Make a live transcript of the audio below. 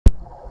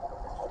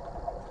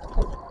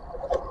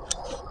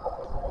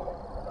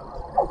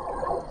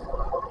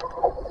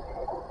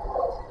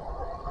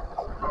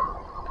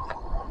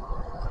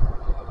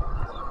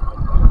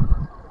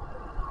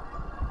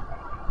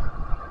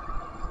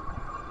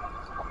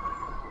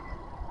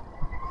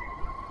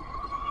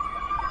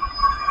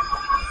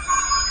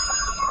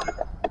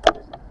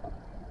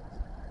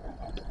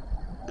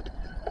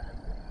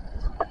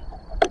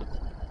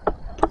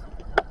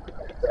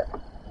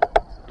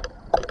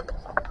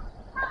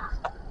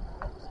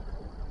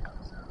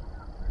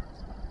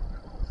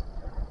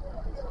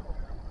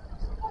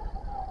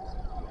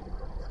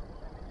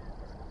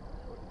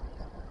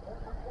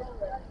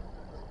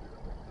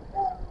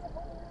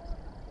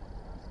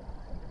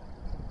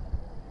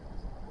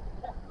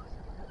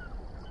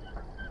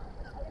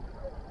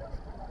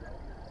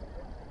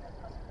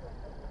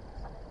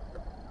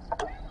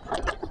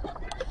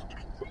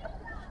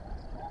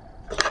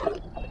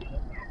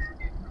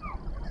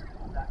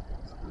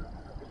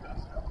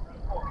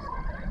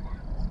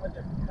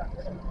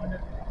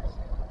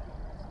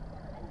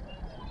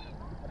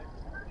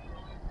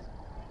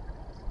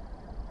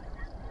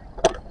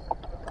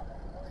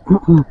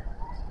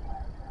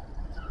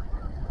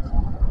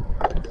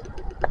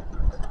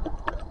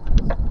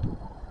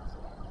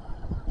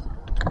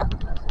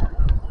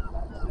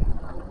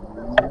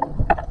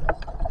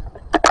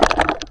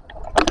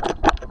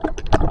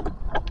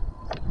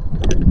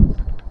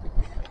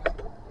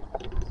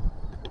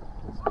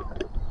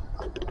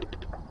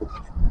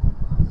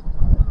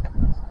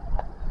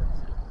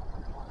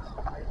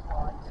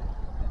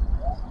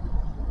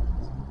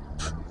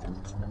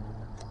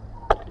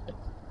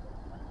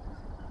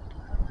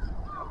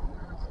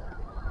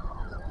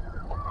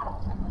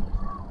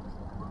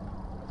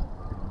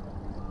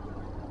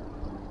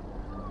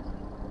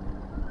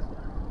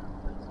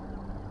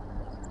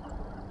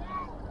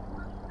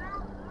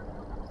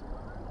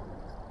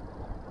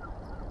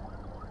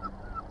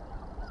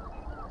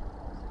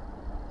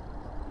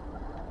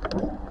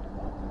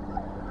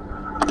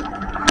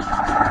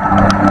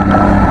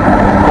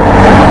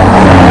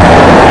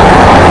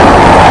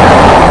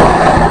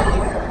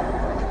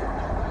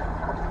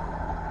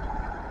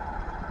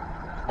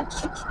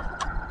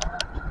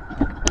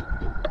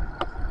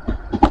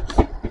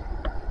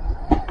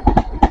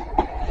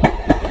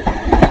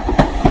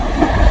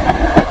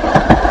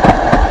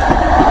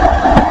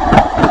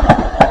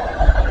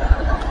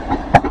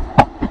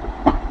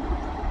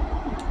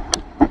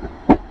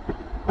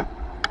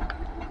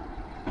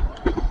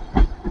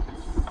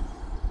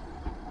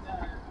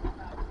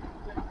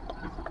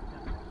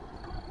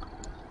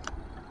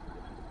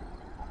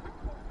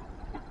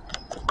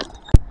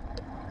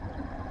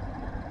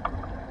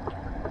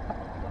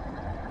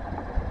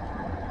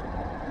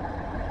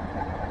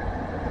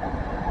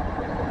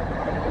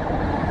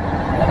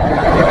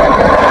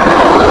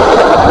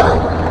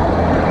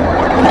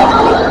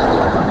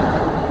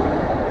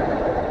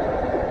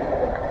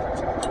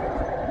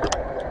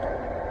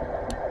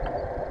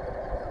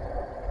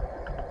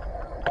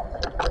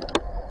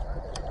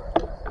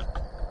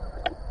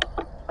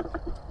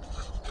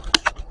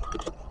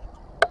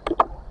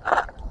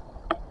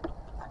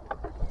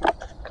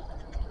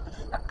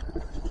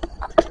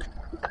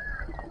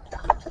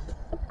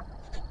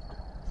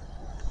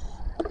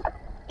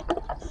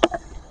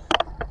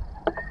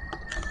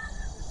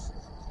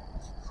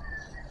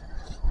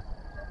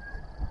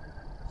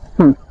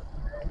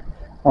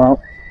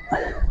Well,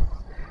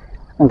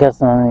 I'm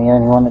guessing I'm the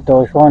only one at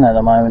Dawlish at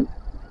the moment.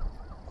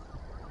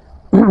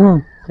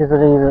 Do you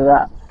believe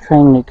that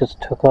train that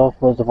just took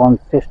off was a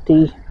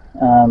 150?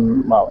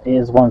 Well, it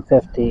is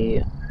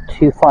 150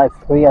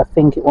 253, I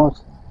think it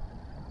was.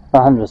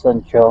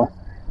 100% sure.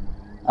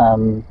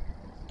 I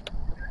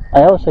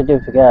also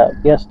did forget,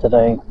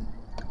 yesterday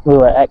we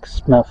were at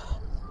Exmouth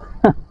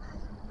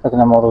looking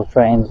at model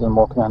trains and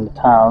walking around the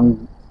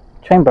town.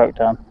 Train broke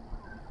down,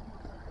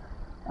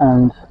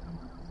 and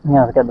we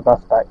had to get the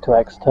bus back to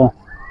Exeter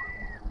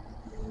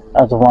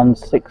as a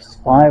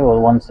 165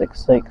 or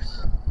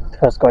 166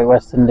 First Great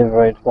Western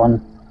Livery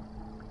one.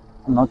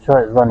 I'm not sure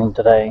it's running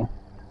today,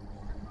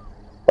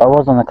 but I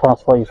was on the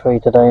Class 43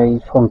 today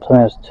from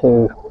Plymouth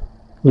to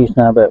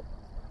Newton,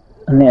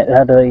 and it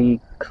had a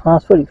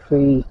Class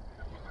 43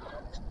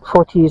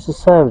 40 years of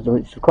service,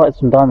 which was quite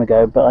some time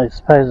ago, but I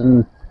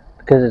suppose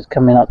because it's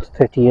coming up to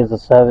 50 years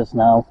of service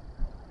now,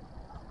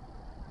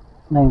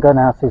 they're going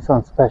to have to do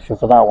something special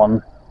for that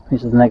one,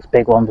 which is the next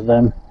big one for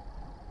them.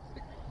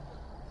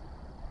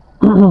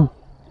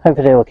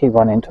 Hopefully they will keep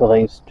running to at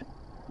least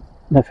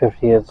the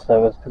 50 years of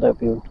service, because that would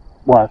be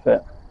worth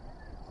it.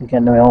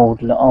 Getting the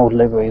old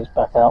liveries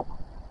back out.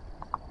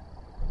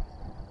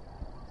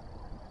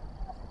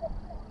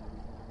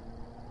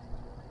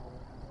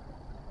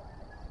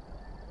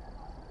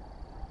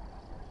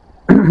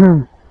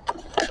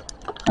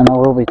 And I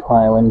will be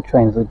quiet when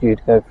trains are due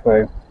to go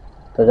through,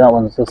 but that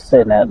one's just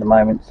sitting there at the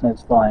moment, so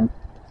it's fine.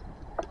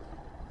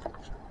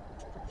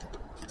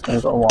 So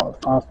we've got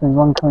what? Fast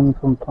one coming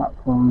from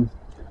platform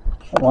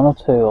 1 or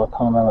 2, I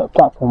can't remember.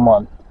 Platform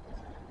 1.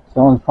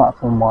 So on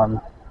platform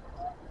 1.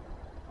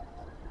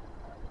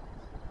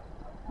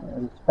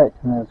 I'm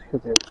expecting there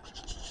should be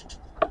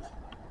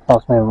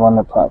fast moving one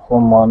at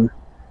platform 1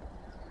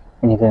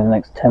 anything in the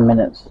next 10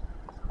 minutes.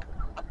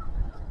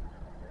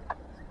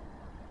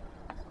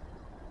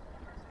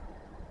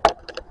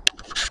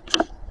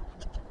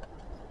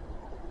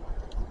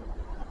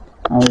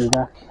 I'll be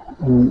back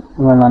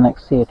when I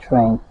next see a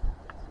train.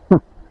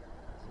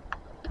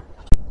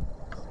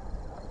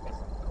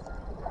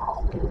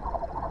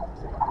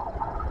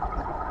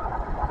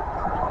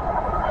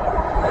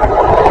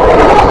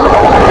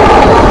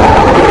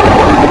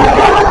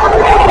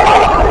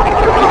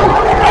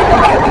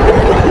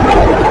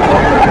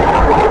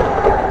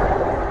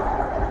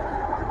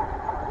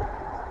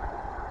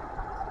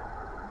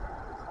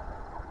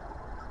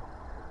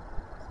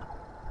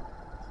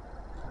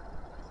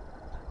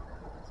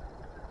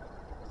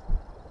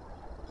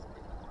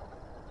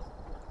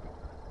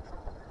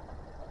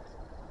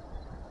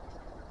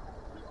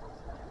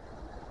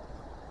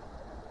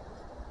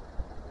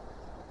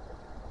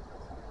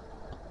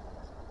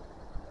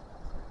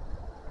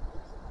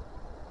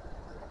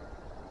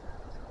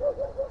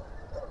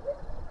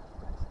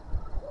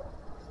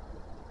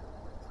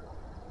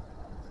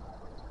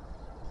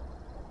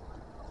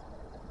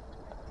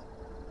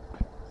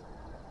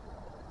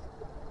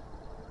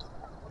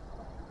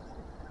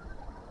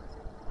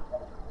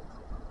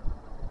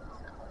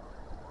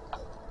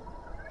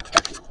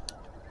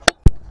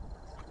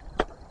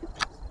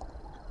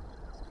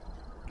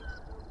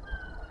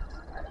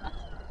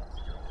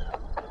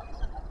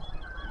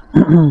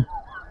 And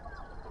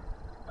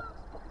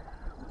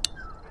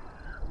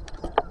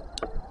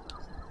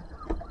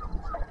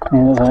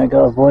I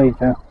got a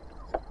Voyager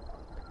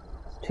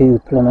to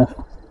Plymouth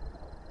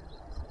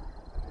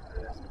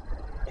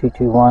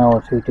 221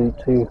 or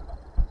 222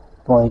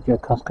 Voyager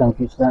cross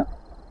country set.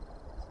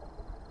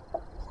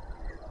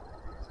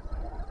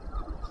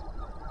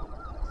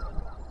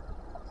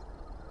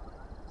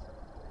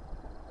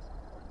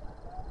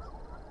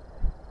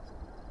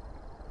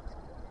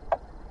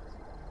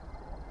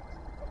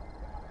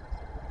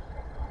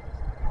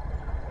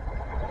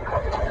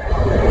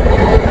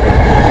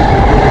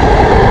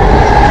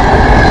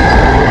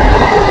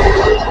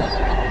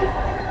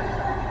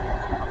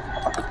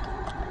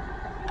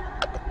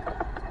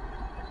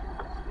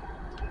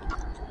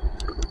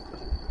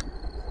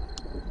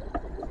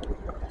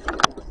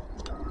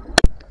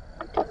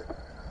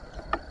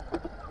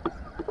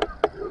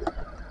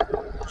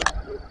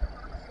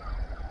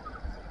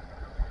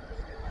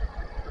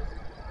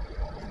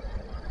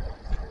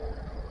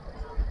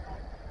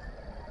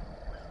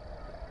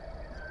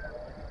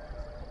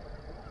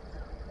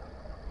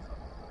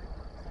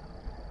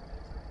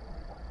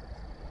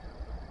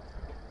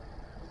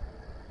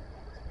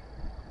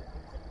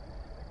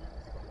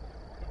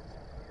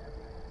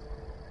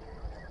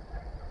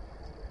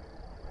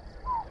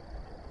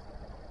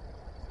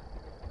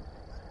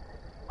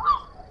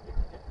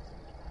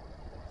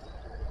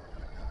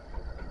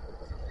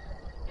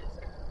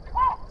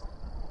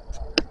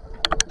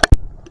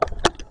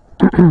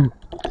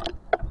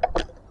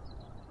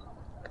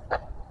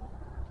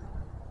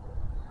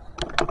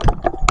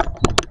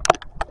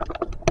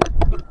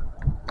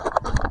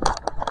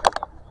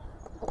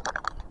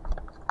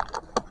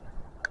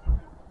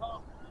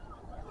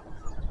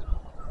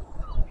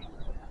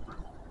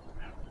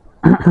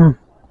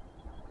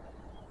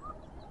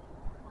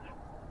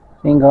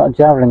 Ain't got a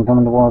javelin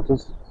coming towards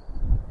us.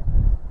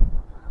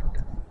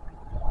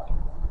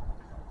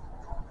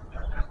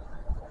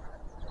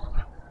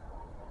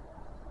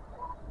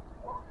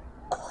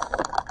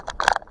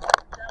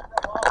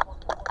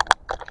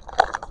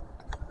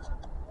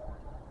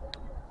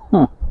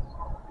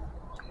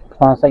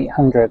 Class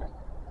 800.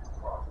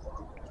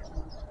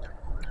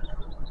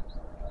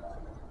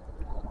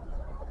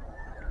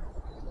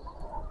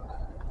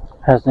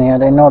 Personally,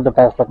 they're not the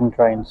best looking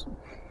trains.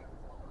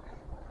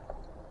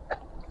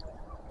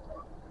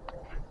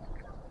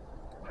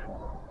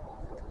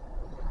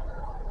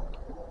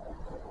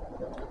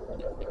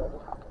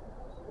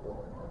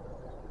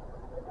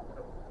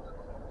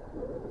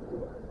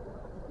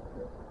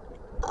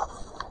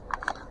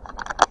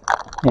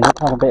 They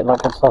look like a bit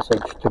like a sausage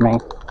to me.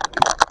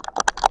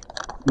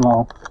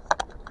 Well,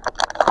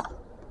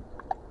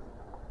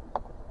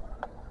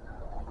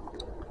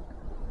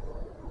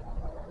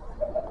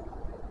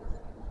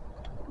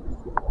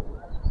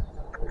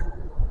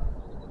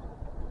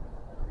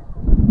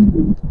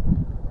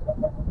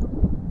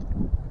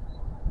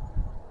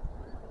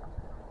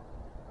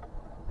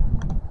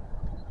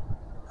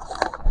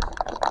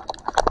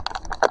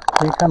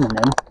 are you coming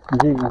in?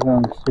 Is he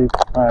going super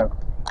slow?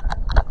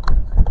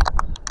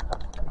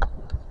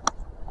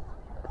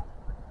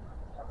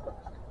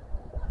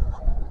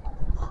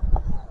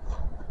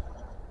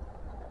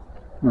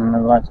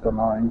 The light's gone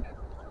orange.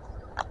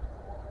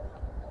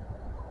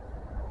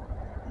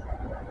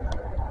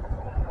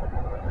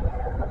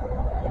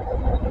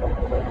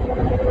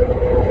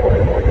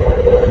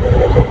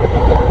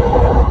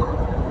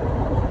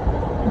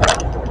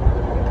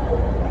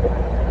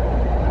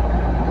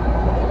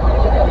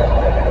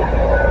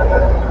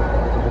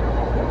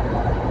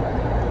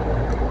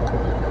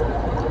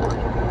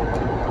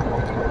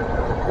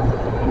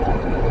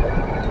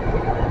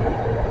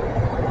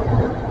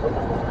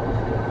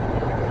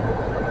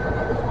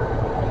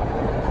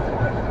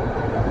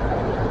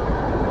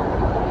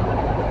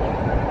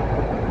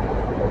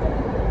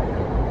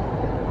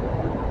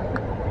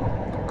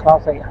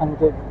 Class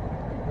 800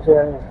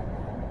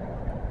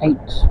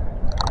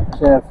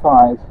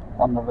 0805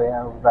 on the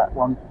rear of that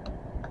one.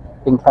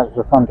 Didn't catch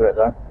the front of it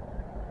though.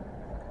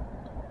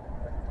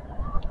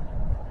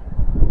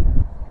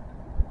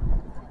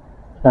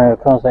 So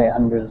class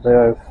 800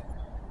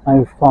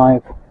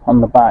 005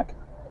 on the back.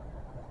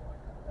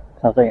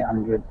 Class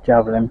 800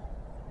 Javelin.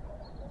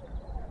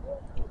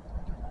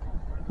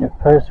 It's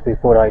supposed to be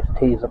Ford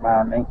ICTs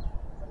apparently.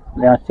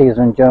 The ICTs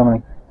are in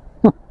Germany.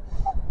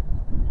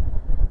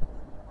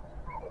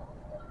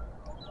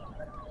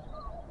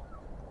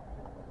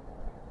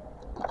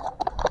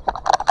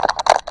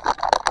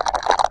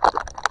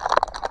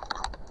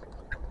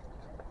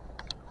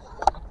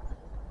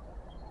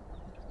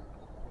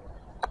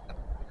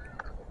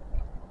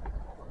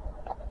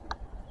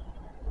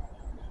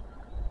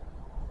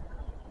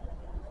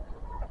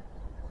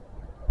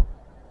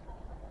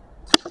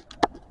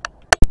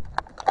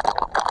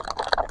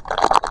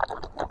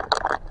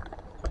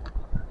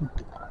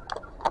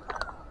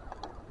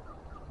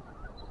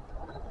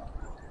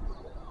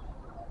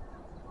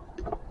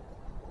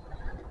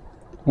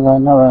 You got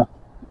another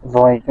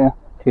Voyager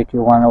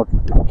 221 or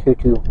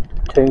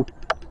 222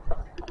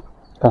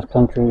 cross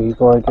country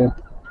voyager,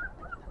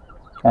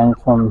 going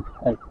from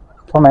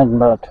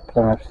Edinburgh to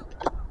Plymouth.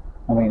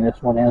 I mean,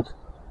 this one is.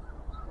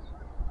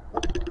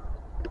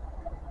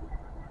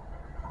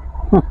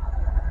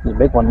 It's a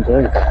big one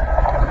too.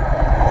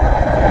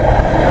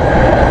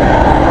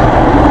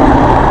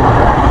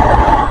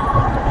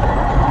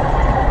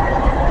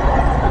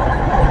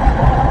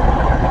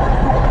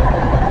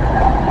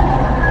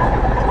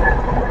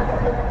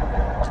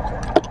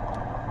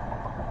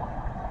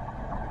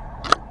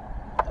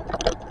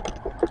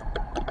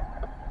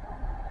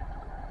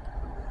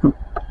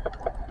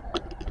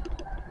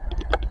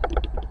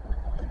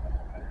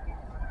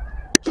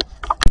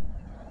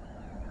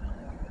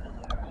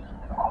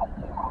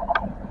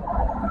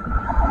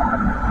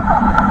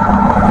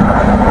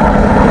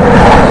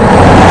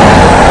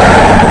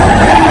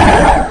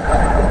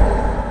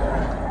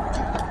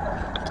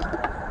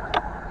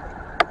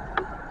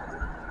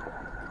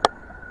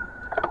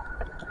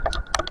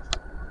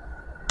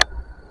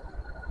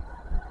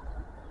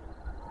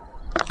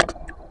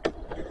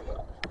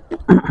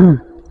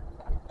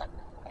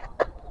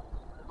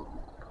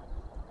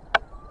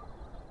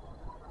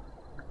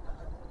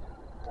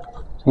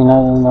 So you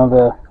know, the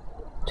number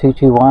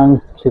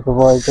 221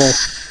 supervisor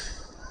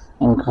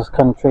in cross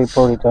country,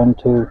 probably going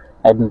to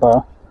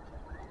Edinburgh.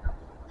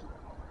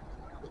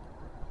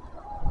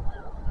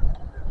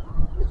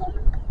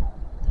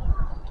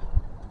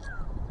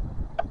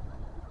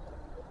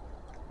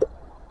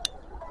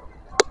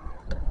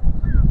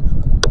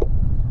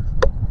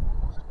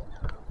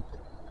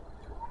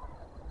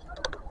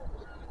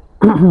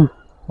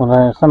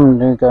 Although some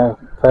do go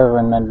further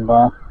in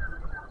Edinburgh.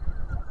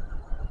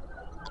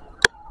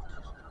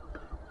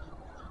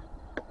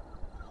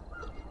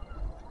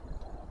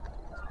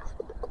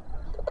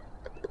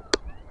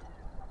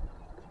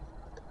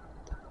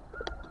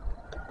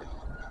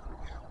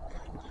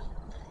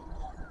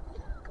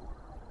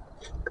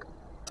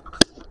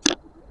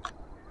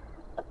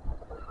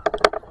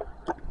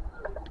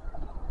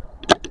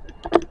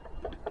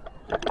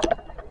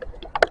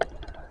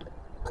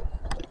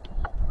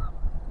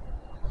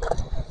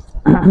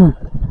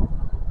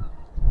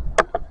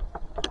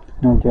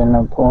 I'll do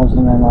another pause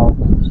and then I'll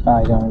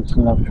start going as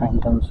another train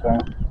comes through.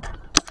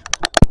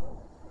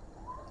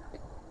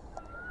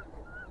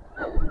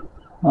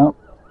 Well,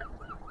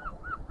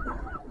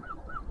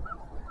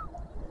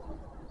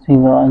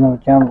 seems like another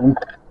jumping.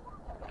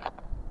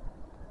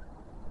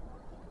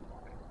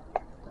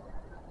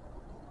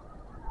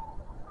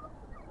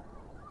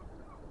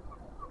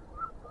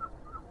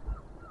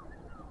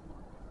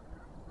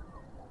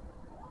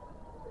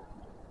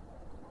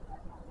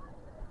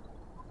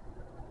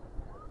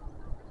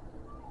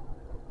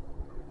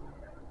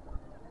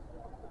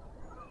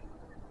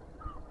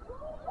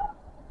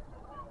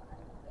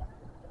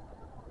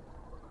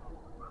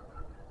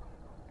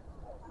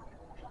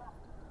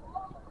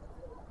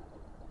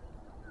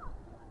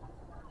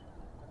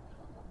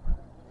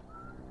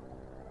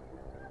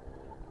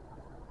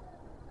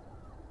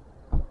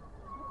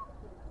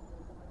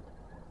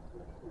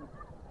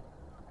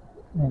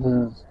 This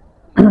is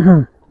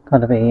got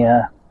to be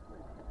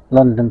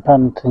London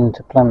Paddington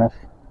to Plymouth.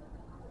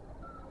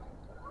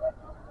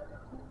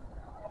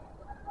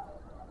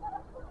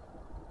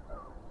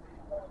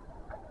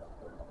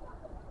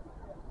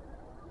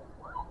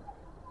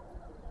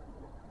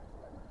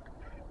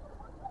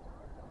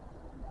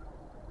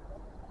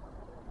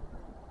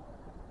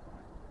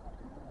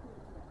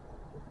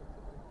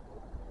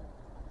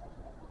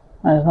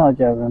 No, it's not a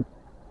Jovan.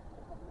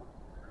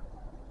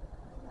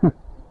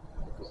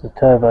 It's a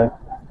turbo.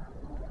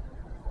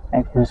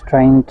 Express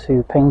train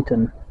to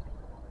Paynton.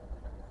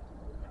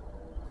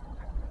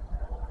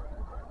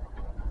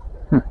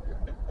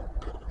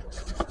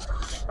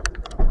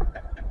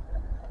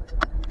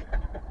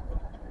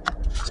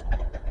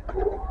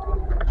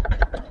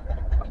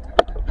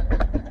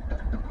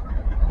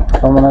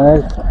 On one of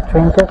those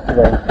trains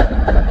yesterday.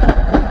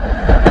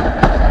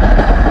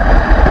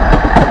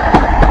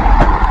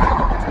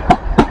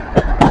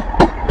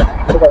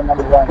 Still got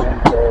number 1 into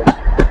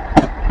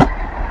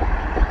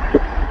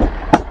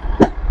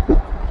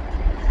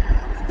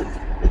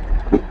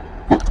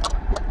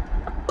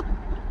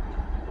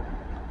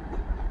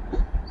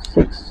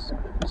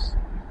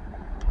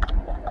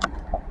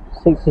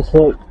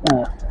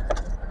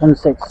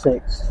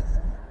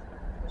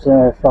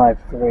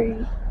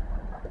 166053.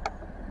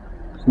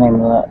 It's the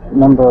name of that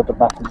number of the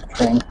back of the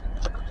train.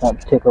 That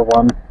particular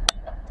one.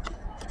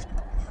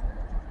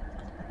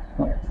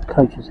 What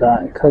coach is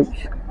that?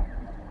 Coach.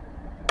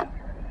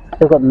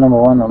 Still got the number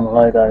 1 on the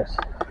logos.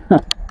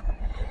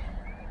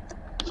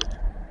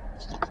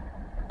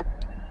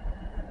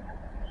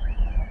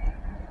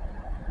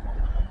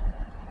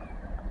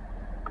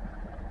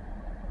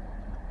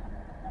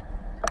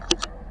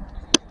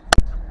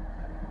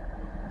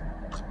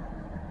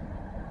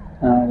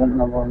 I got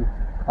number 1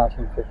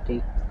 cartoon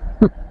 50.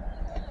 I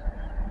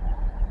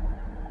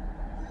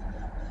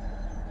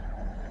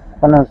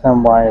don't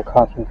understand why the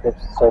cartoon 50 is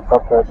so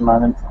popular at the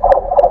moment.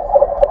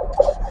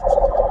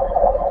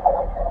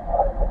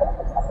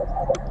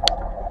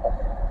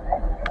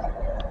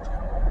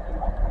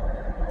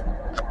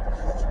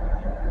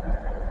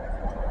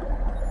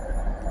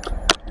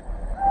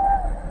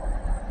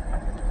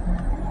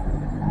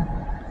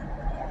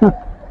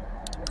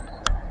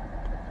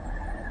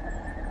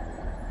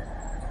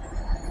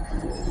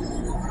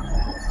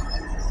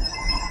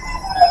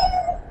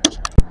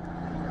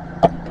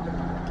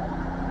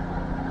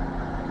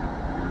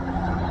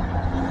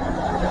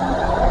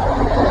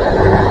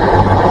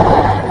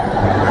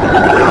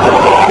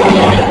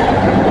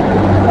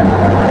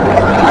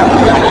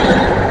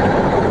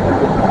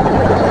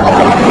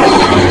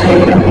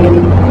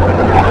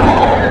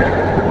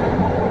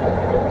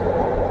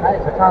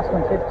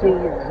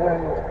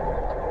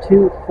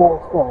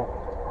 ST0244.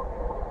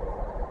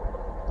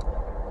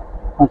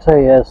 I'll tell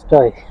you a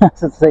story.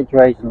 That's a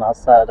situation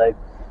last Saturday.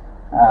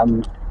 I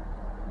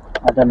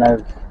don't know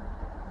if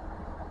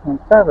the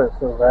server's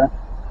still there.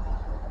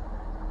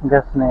 I'm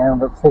guessing they haven't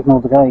got the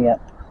signal to go yet.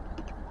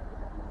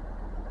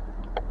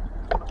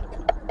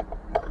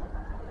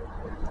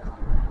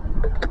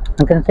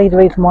 I can see the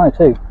reason why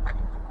too.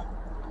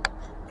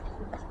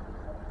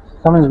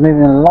 Someone's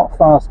moving a lot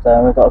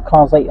faster. We've got a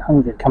Cars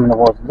 800 coming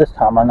towards us. This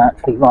time I'm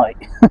actually right.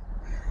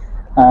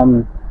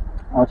 I'll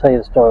tell you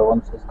the story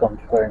once it's gone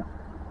through.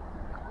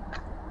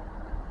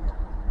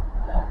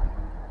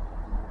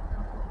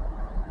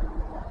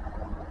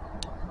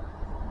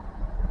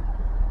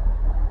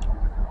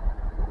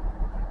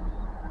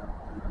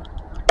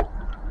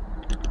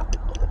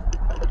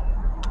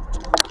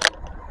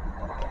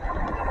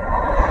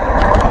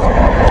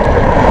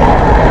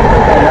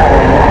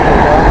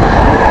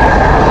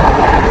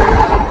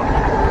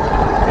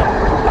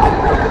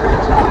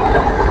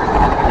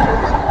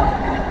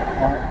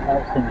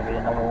 That seemed to be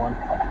another one.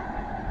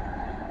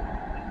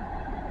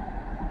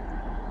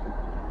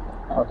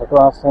 That was a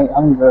Glass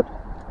 800.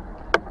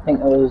 I think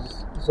it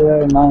was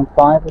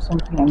 095 or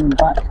something on the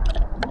back.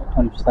 I'm not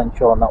 100%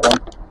 sure on that one.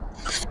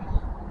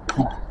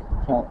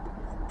 Right.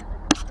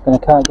 Gonna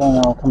cut again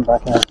and I'll come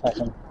back in a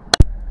second.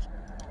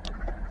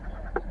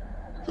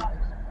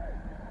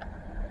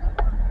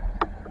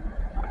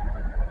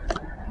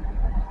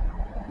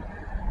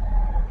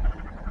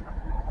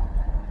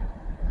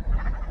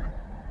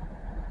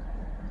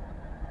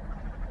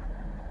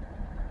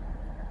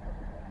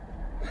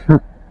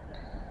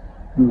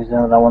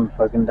 That one's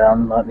broken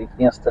down like the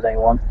yesterday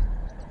one.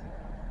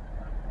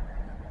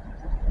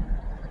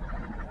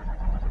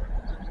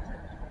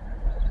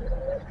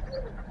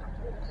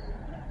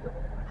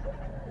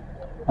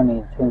 I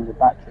need to change the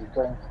battery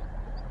too.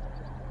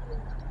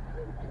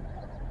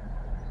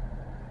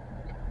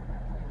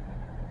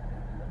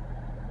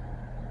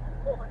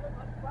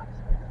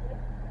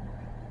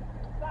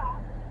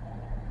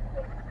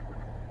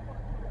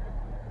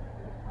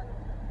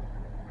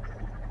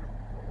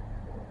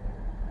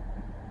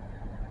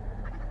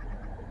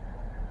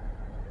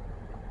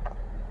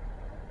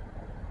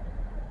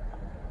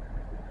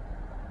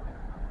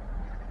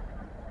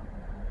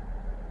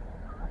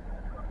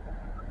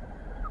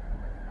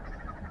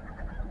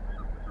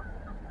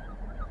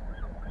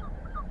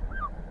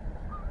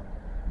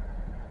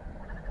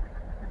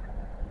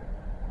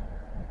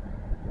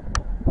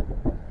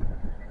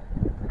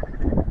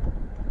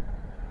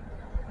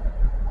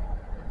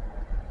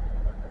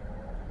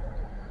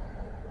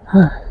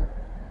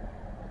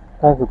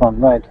 Both have gone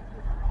red.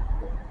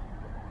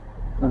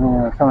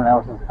 Someone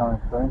else is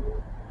coming through.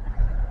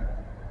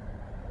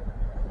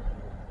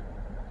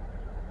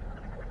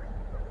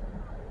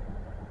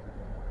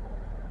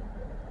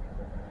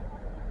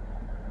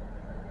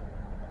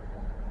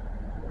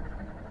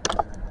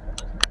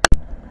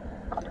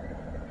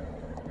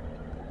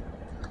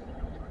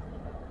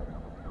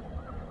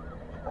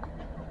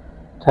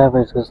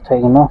 Turbo's just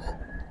taken off.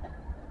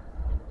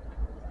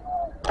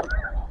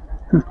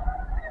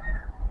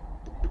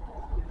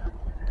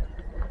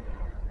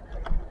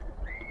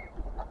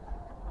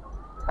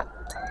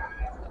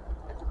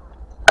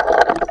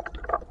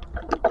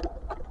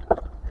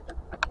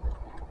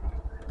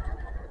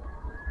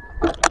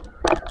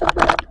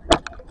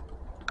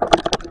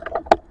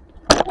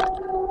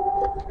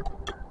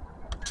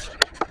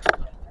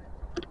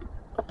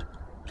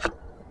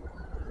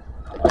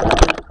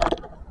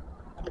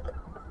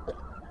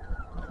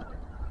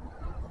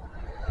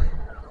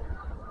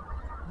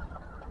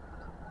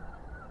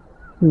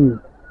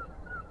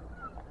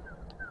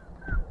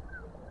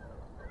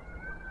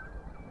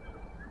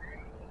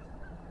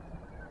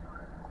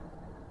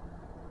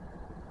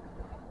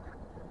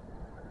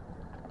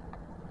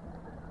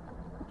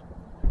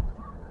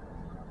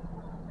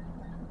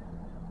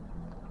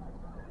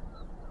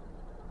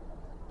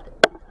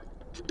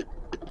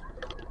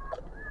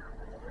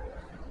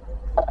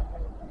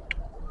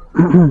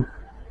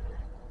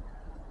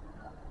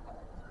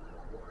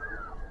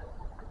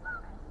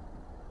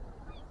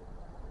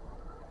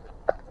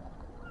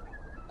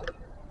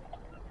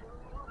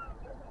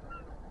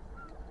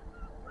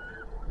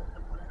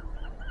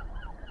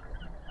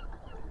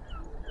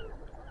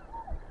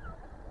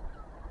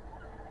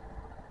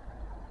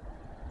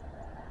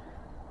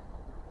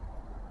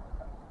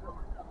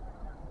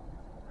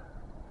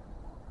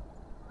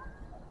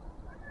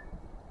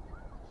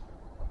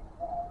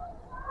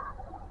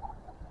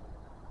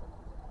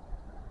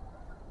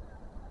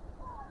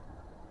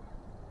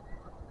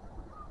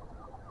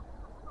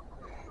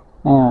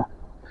 Yeah.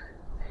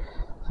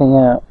 So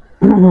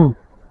yeah,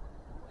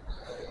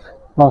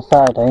 last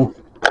Saturday,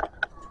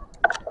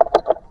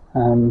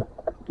 when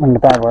the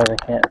bad weather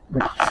hit,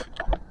 which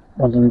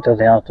wasn't until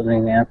the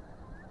afternoon yet,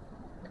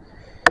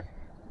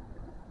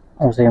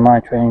 obviously my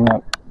training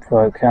up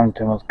for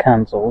Oakhampton was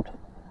cancelled,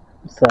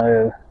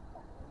 so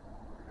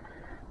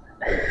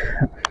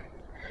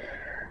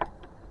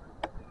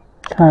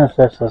kind of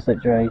stressful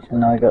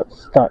situation. I got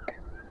stuck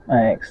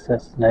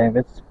excess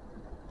Davids,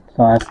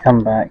 so I had to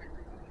come back,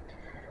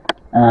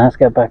 and I had to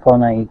get back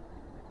on a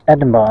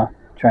Edinburgh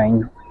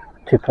train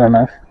to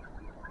Plymouth,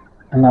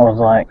 and that was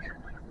like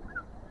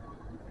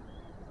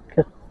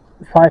just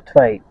 5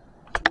 to 8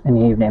 in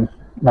the evening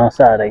last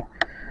Saturday.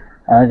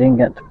 And I didn't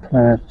get to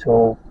Plymouth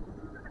till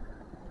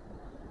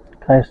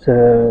close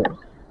to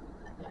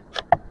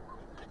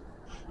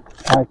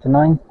 5 to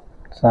 9,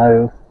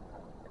 so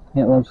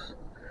it was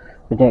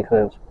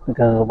ridiculous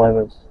because the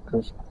weather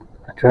was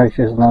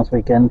atrocious last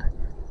weekend.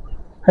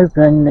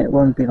 Hoping it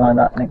won't be like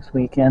that next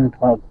weekend,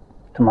 well,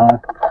 tomorrow.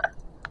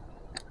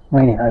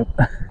 Really hope,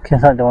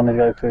 because I don't want to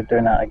go through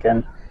doing that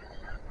again.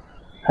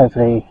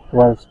 Hopefully the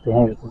weather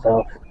behaves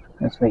itself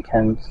this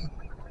weekend.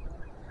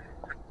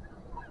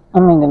 I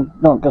mean, I'm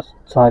not just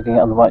trying to get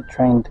on the right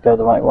train to go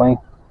the right way,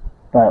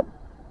 but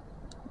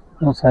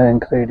also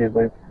included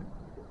with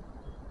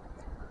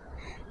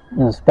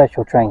there's a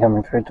special train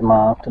coming through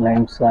tomorrow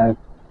afternoon, so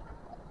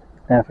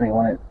definitely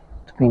want it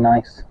to be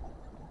nice.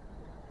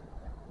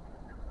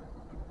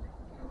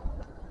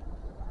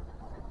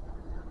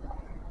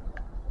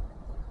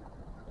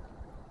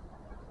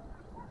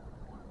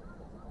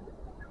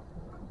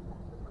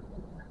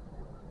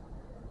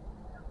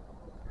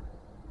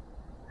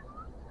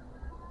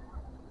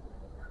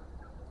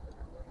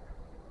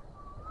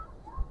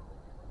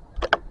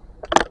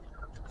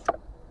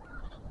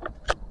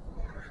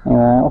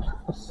 Anyway,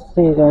 I'll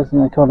see you guys in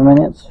a couple of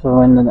minutes for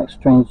when the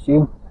next train's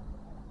due.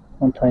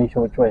 I'm not entirely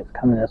sure which way it's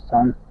coming this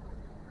time.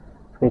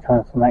 If we're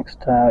coming from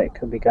Exeter, it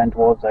could be going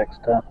towards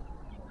Exeter.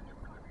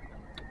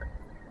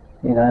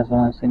 See you guys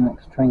when I see the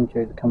next train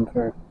due to come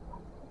through.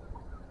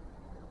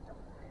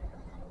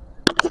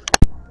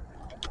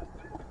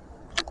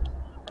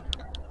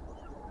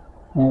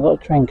 Yeah, I've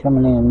got a train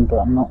coming in, but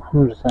I'm not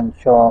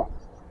 100% sure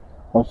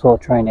what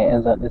sort of train it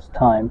is at this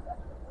time.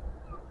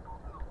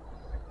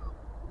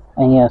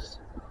 And yes,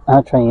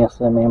 our train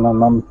yesterday, me and my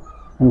mum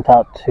went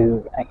out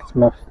to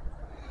Exmouth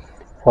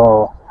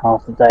for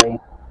half a day,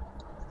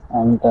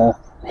 and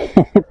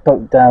it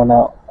broke down.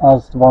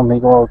 As the one we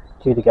were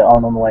due to get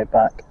on the way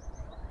back,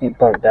 it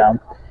broke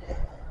down,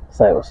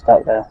 so it was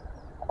stuck there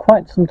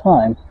quite some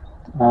time.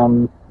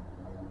 So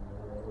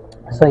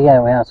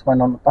yeah, we had to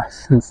went on the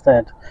bus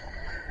instead.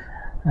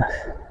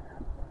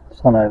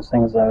 It's one of those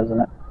things though, isn't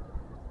it?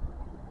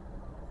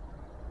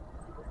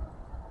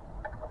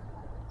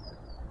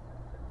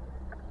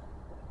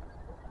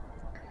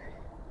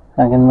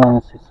 I can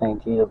honestly say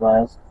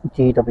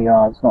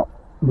GWR is not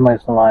the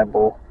most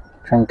reliable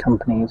train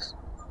companies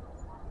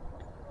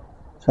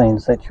train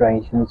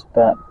situations,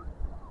 but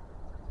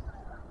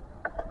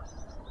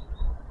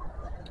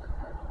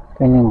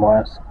been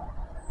worse.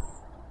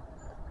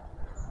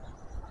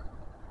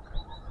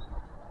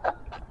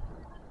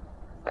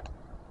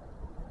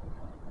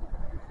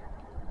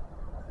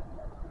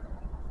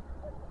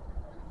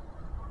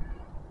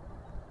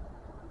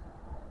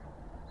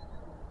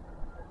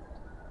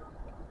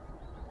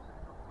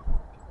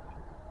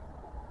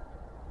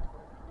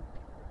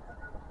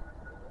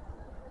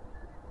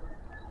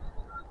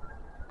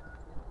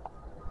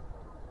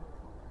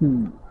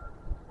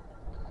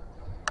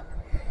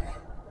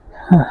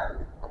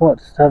 Quarter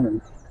to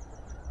 7.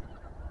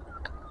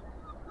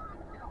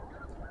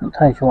 I'll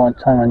tell you what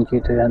time I'm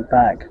due to head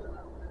back.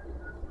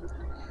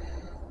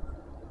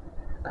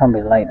 Can't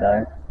be late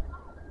though.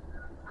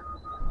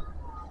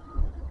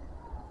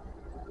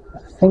 I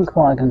think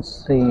what I can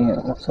see,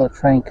 what sort of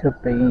train could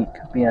be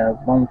a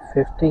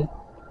 150.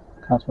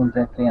 Class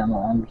 150, I'm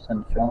not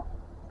 100% sure.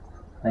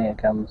 There it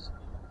comes.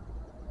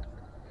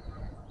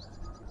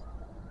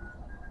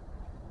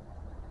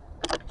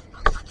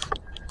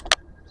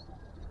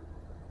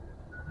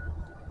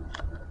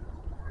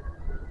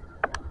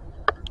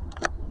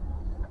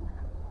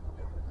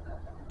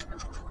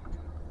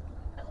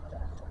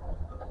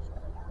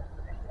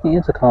 It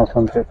is a class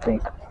 150.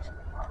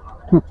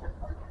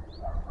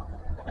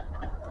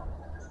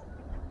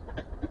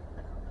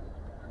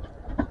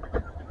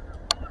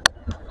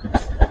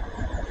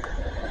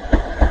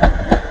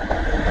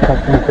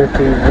 Class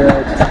 150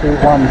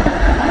 021.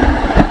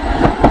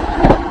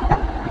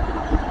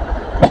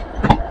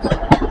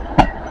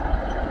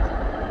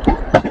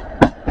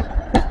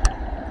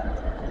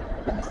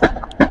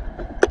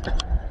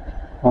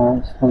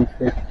 Class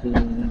 150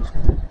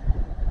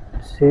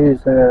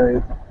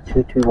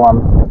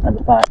 20221 at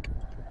the back.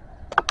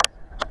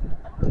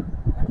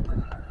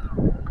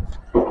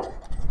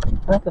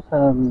 Where's the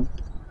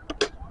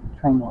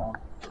train line?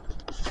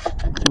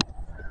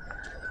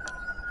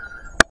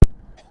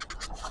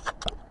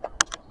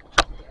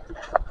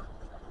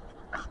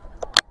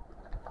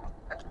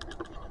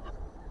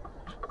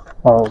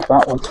 Well,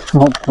 that was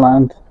not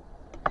planned.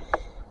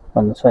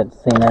 On the side of the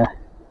scene there.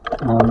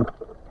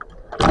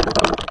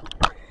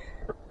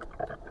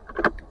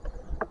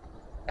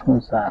 What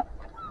was that?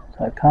 Is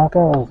that a cargo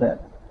or is it?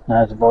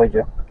 No, it's a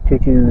Voyager.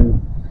 It's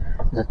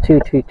a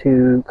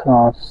 222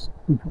 class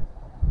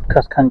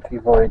country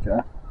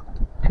Voyager.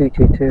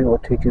 222 or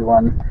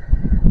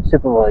 221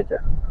 Super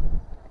Voyager.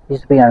 It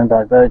used to be owned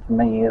by Virgin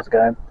many years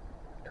ago,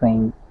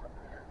 between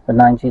the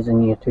 90s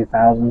and year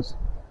 2000s,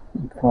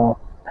 before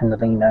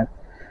Pendolino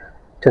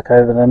took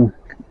over them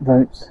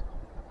votes.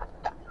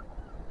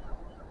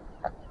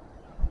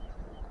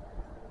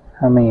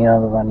 How many are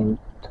there running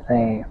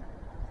today?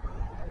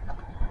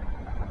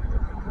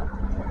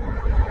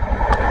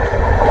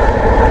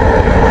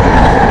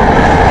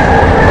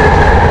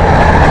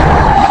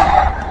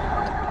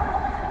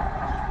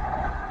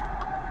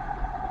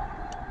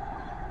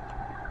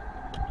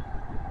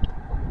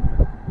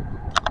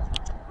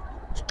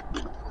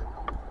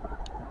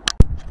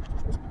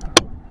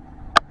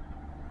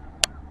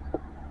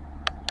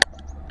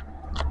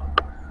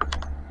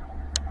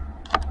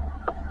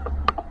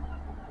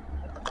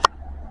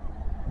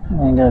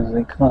 There goes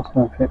the Class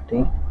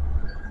 150.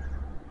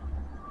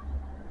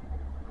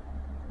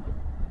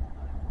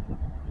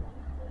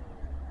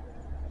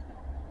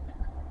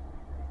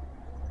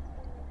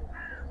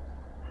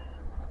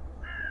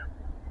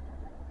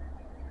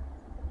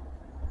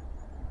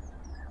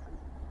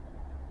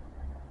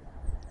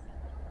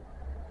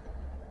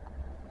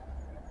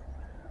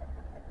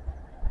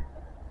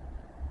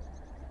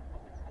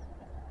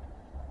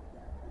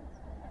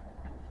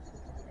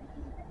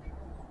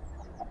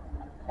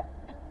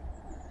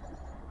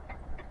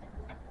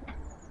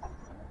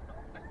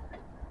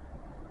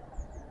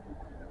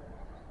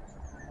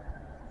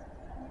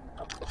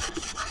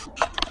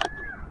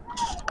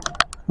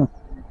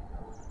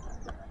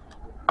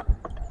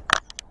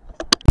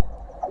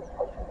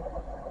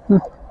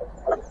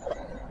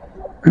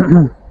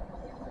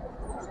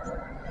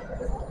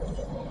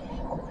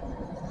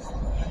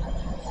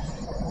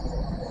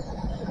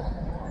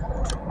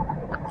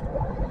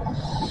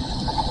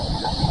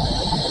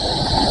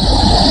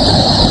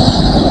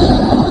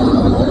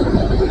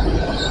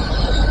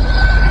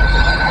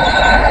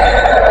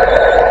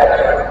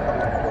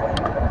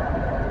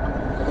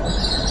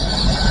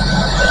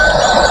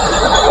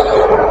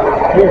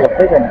 Here's a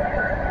big one.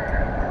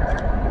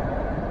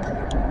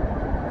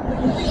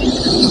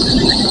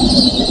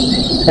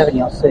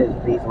 Everything else is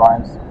these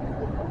lines.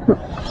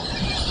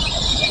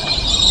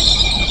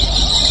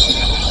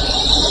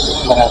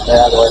 I'm gonna have to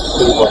otherwise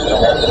see one in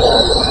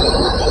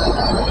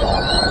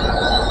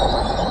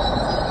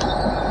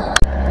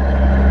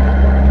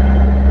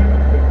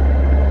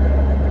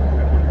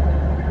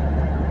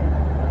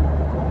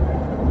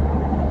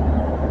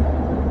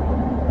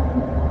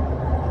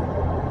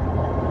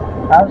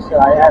Honestly,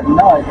 I have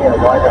no idea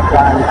why they're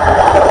planning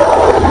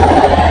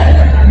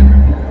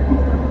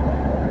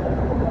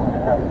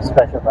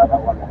special about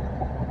that one.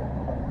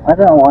 I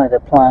don't know why they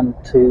plan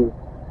to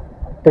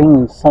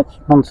bring such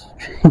monster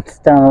trains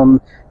down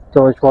on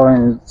George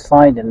Warren's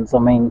sidings. I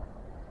mean,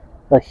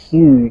 they're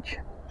huge.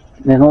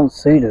 They're not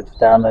suited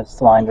down this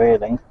line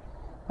really.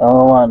 They're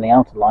all on the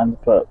outer line,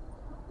 but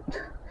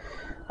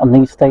on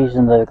these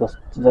stations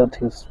they're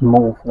too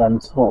small for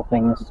them sort of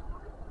things.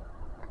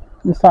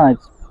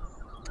 Besides,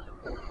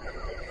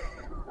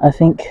 I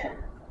think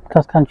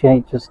cross country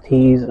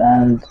HSTs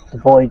and the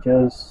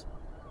Voyagers,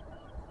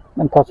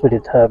 and possibly the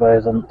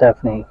Turbos, and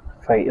definitely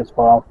Freight as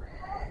well,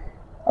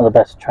 are the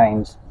best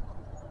trains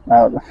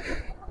out.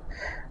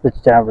 The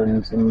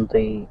Javelins and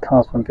the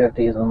Class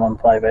 150s and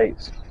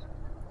 158s.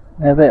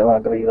 They're a bit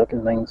ugly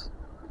looking things.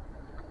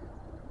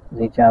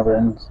 The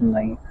Javelins and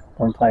the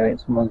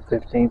 158s and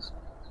 150s.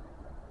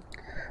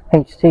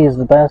 HT is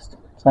the best,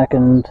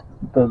 second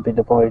would be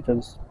the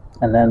Voyagers,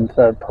 and then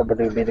third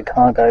probably would be the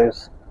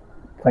Cargos,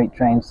 Freight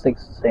trains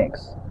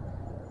 66.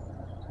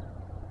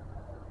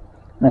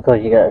 And of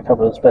course you get a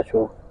couple of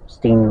special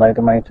steam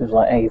locomotives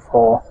like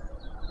A4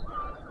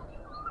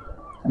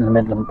 and the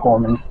Midland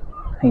Pullman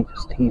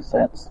HST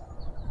sets,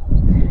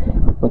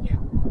 which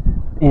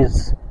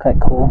is quite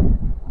cool.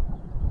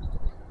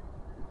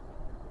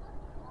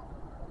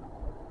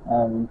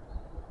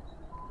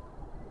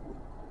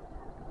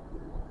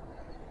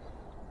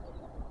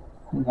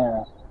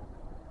 Yeah,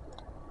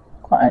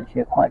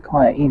 quite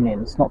quiet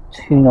evening. It's not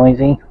too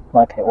noisy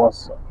like it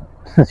was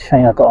the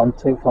train I got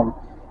onto from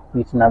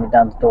Newton Abbey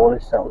down to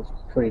Dawlish. That was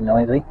pretty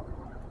noisy.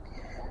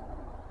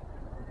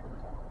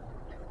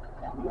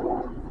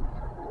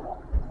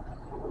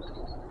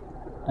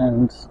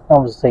 And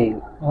obviously,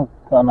 oh,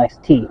 got a nice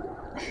tea.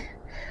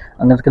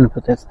 I'm just going to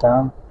put this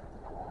down.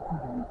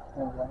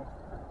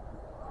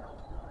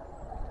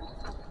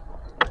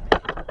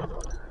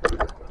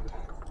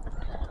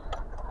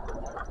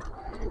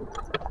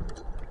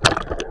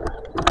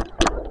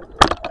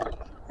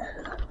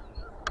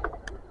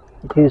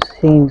 You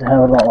seem to have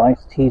a lot of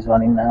iced teas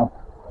running now.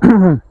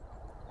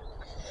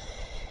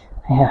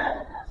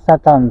 Yeah,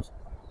 sad times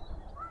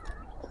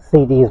to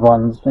see these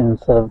ones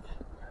instead of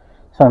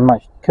so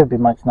much, could be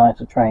much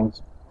nicer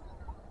trains.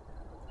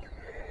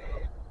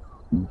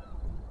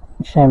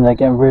 Shame they're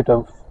getting rid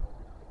of,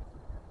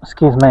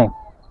 excuse me,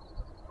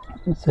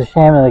 it's a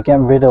shame that they're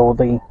getting rid of all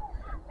the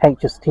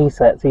HST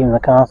sets, even the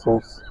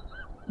castles.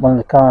 One of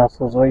the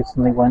castles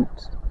recently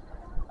went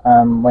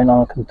on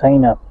a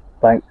container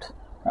boat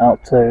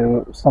out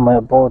to somewhere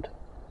aboard.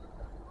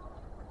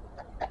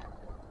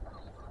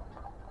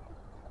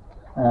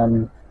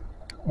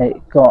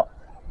 It got,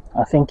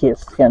 I think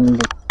it's getting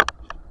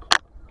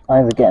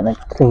either getting a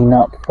clean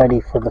up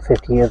ready for the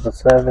 50 years of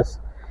service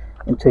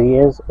in 2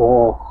 years,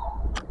 or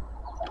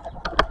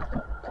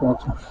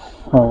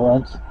more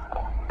words,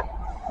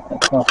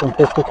 class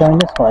 150 coming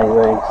this way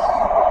very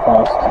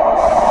fast.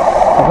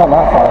 It's not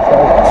that fast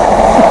though.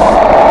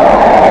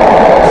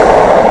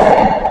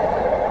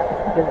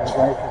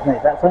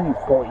 That's only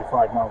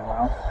 45 miles an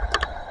hour.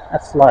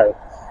 That's slow.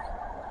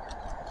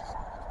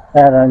 They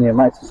had only a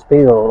maximum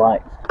speed of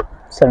like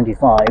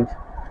 75.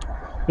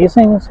 These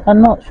things,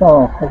 I'm not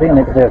sure. I think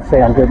they could do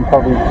 300 and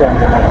probably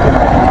 280 miles an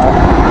hour.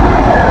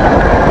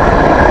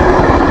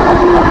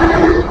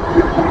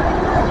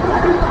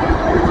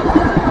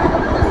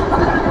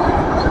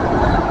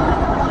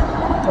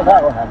 Well,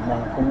 that one had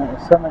anything.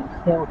 It's something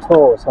Hill Tour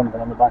or something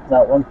on the back of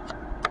that one.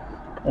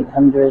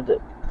 800,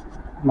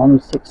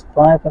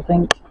 165, I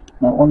think.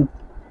 That one.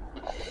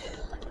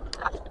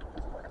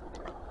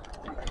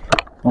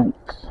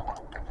 Thanks.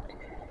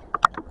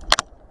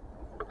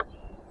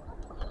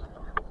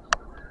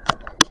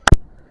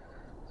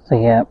 So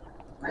yeah,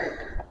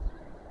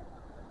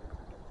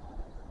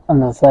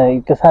 and as I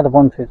say, just had a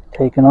 150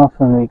 taken off,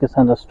 and we just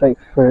had a straight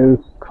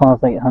through class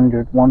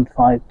 800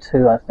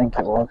 152, I think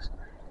it was,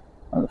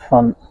 at the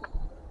front.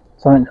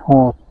 Something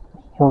Hill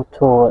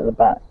Tour at the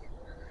back.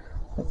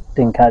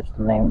 Didn't catch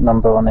the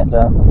number on it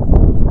though.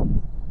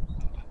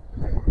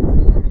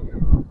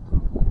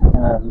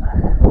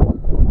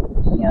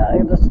 Yeah, I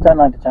just don't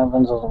like the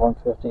Javelins or the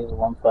 150s or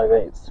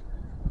 158s.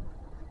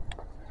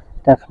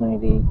 Definitely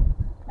the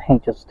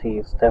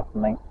HSTs,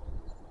 definitely.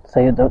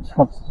 Say that's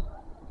what's.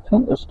 I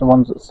think that's the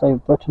ones that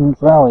saved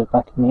Britain's railways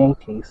back in the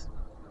 80s.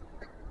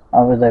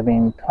 Either they've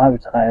been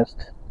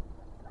privatised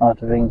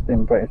after things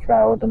been British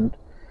Railways, and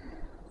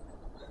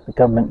the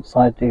government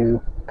decided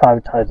to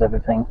privatise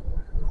everything.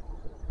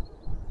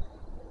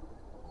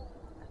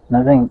 And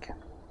I think,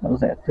 what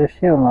was it, this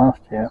year or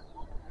last year,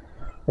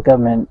 the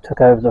government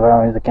took over the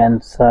railways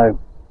again, so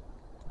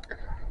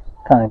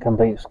kind of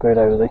completely screwed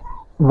over the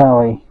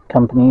railway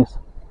companies.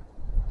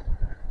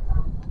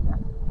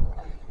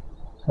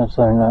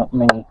 So not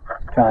many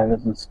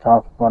drivers and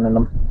staff running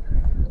them.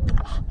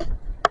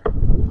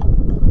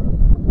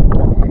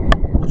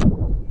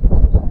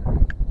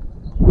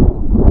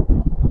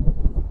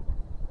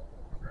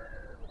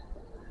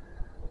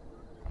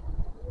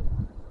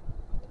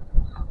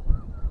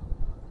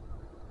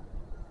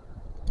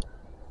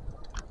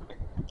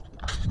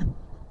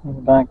 We'll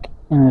be back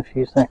in a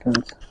few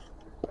seconds.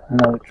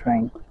 Another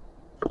train.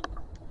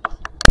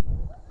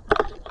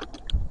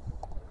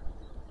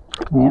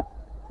 Yep,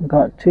 we've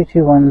got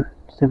 221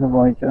 Super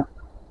Voyager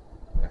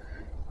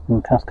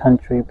in cross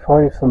country,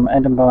 probably from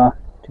Edinburgh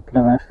to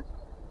Plymouth.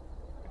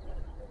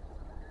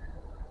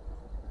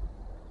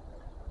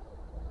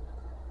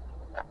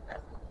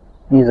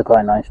 These are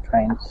quite nice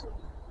trains.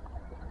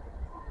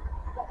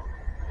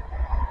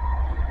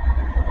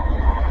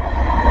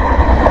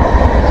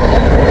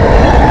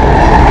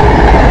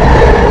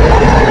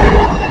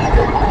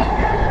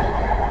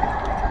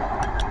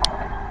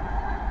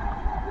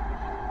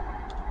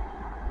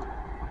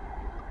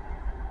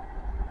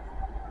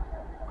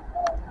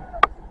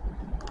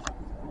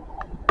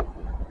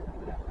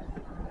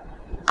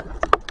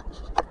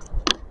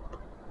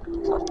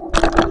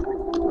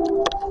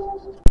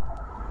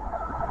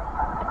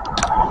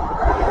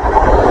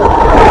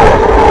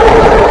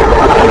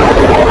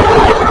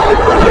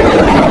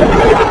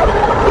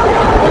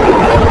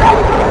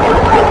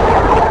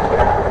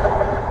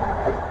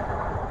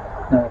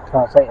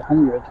 Class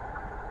 800.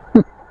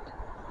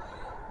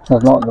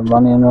 There's a lot of them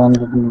running around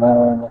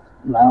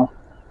now.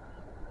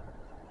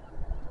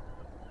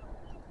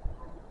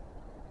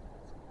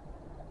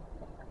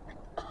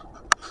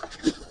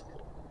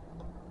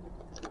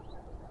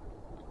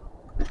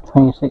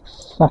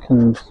 "26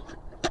 seconds.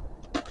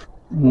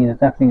 He's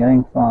definitely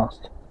going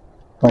fast.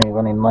 Probably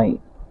running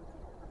late.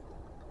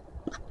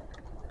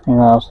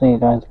 Anyway, I'll see you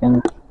guys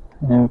again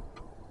in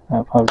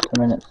about 5 to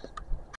 10 minutes.